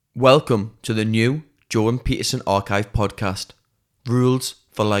Welcome to the new Jordan Peterson Archive podcast, Rules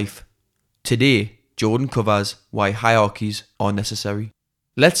for Life. Today, Jordan covers why hierarchies are necessary.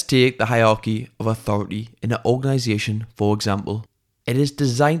 Let's take the hierarchy of authority in an organisation for example. It is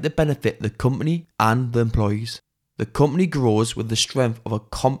designed to benefit the company and the employees. The company grows with the strength of a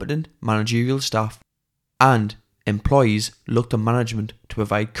competent managerial staff, and employees look to management to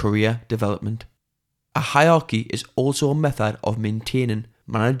provide career development. A hierarchy is also a method of maintaining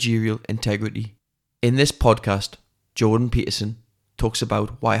managerial integrity. In this podcast, Jordan Peterson talks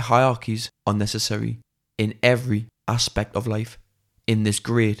about why hierarchies are necessary in every aspect of life in this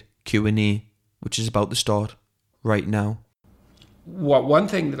great Q&A, which is about to start right now. One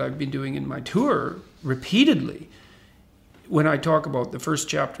thing that I've been doing in my tour repeatedly, when I talk about the first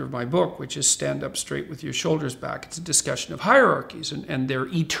chapter of my book, which is Stand Up Straight with Your Shoulders Back, it's a discussion of hierarchies and their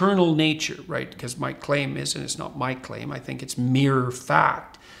eternal nature, right? Because my claim is, and it's not my claim, I think it's mere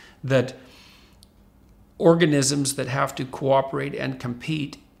fact, that organisms that have to cooperate and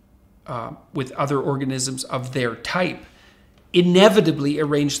compete with other organisms of their type inevitably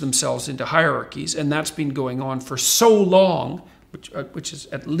arrange themselves into hierarchies, and that's been going on for so long, which is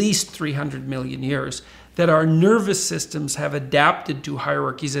at least 300 million years, that our nervous systems have adapted to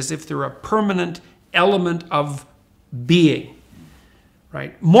hierarchies as if they're a permanent element of being,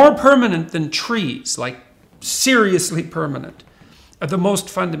 right? More permanent than trees, like seriously permanent. The most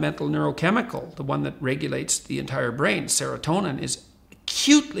fundamental neurochemical, the one that regulates the entire brain, serotonin, is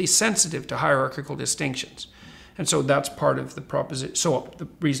acutely sensitive to hierarchical distinctions. And so that's part of the proposition. So the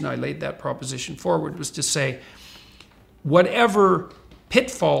reason I laid that proposition forward was to say, whatever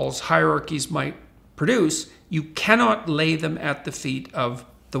pitfalls hierarchies might produce, you cannot lay them at the feet of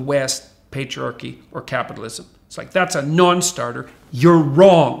the West, patriarchy, or capitalism. It's like, that's a non-starter. You're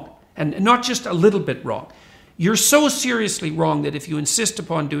wrong. And not just a little bit wrong. You're so seriously wrong that if you insist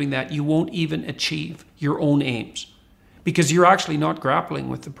upon doing that, you won't even achieve your own aims. Because you're actually not grappling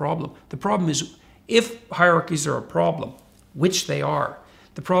with the problem. The problem is, if hierarchies are a problem, which they are,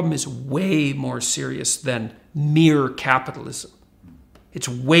 the problem is way more serious than mere capitalism. It's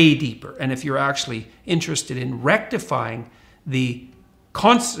way deeper. And if you're actually interested in rectifying the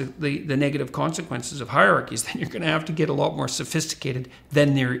negative consequences of hierarchies, then you're going to have to get a lot more sophisticated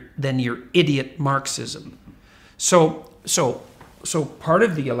than your idiot Marxism. So part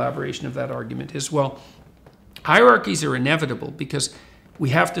of the elaboration of that argument is, well, hierarchies are inevitable because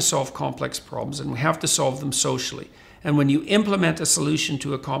we have to solve complex problems and we have to solve them socially. And when you implement a solution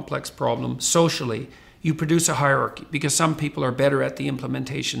to a complex problem socially, you produce a hierarchy because some people are better at the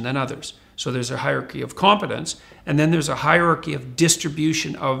implementation than others. So there's a hierarchy of competence, and then there's a hierarchy of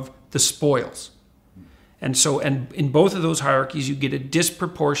distribution of the spoils. And in both of those hierarchies, you get a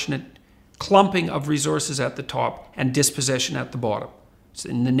disproportionate clumping of resources at the top and dispossession at the bottom. It's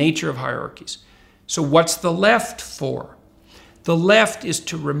in the nature of hierarchies. So what's the left for? The left is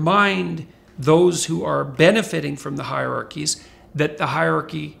to remind those who are benefiting from the hierarchies that the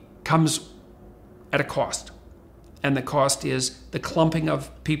hierarchy comes at a cost. And the cost is the clumping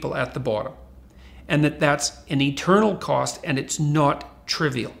of people at the bottom. And that's an eternal cost, and it's not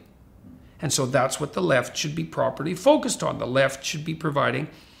trivial. And so that's what the left should be properly focused on. The left should be providing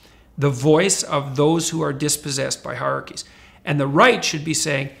the voice of those who are dispossessed by hierarchies. And the right should be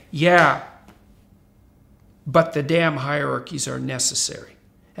saying, yeah, but the damn hierarchies are necessary.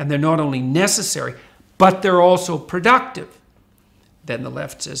 And they're not only necessary, but they're also productive. Then the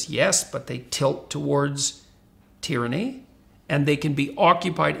left says, yes, but they tilt towards tyranny, and they can be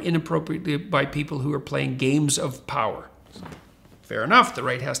occupied inappropriately by people who are playing games of power. Fair enough, the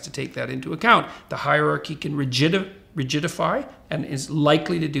right has to take that into account. The hierarchy can rigidify and is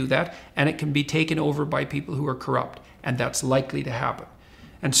likely to do that, and it can be taken over by people who are corrupt, and that's likely to happen.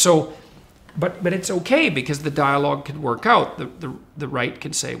 And so, but it's okay because the dialogue can work out. The right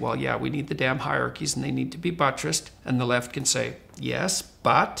can say, well, yeah, we need the damn hierarchies and they need to be buttressed. And the left can say, yes,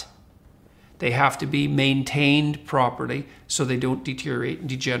 but they have to be maintained properly so they don't deteriorate and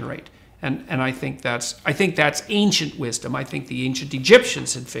degenerate. And I think that's ancient wisdom. I think the ancient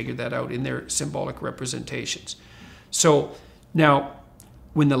Egyptians had figured that out in their symbolic representations. So now,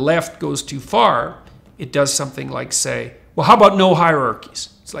 when the left goes too far, it does something like say, well, how about no hierarchies?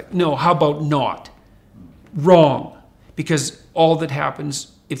 It's like, no, how about not? Wrong. Because all that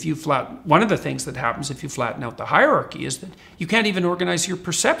happens one of the things that happens if you flatten out the hierarchy is that you can't even organize your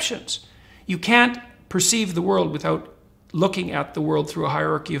perceptions. You can't perceive the world without looking at the world through a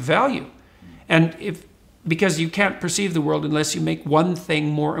hierarchy of value. And because you can't perceive the world unless you make one thing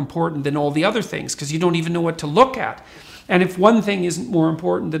more important than all the other things, because you don't even know what to look at. And if one thing isn't more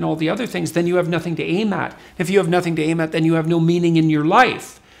important than all the other things, then you have nothing to aim at. If you have nothing to aim at, then you have no meaning in your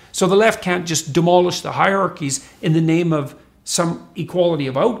life. So the left can't just demolish the hierarchies in the name of some equality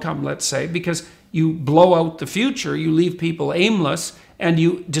of outcome, let's say, because you blow out the future, you leave people aimless, and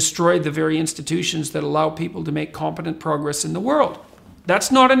you destroy the very institutions that allow people to make competent progress in the world.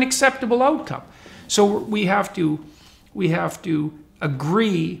 That's not an acceptable outcome. So we have to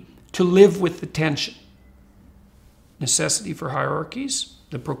agree to live with the tension. Necessity for hierarchies,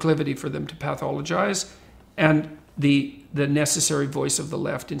 the proclivity for them to pathologize, and the necessary voice of the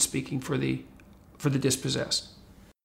left in speaking for the dispossessed.